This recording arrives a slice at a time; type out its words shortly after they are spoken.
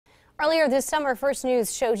Earlier this summer, First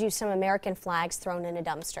News showed you some American flags thrown in a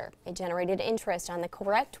dumpster. It generated interest on the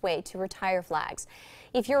correct way to retire flags.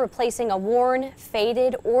 If you're replacing a worn,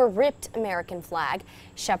 faded, or ripped American flag,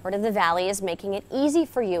 Shepherd of the Valley is making it easy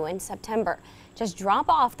for you in September. Just drop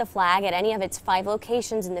off the flag at any of its 5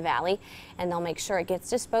 locations in the valley, and they'll make sure it gets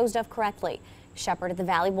disposed of correctly. Shepherd of the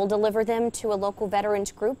Valley will deliver them to a local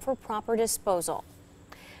veterans group for proper disposal.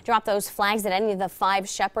 Drop those flags at any of the 5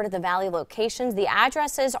 Shepherd of the Valley locations. The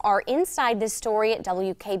addresses are inside this story at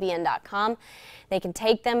WKBN.com. They can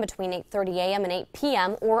take them between 8:30 a.m. and 8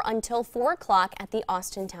 p.m. or until 4 o'clock at the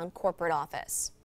Austintown corporate office.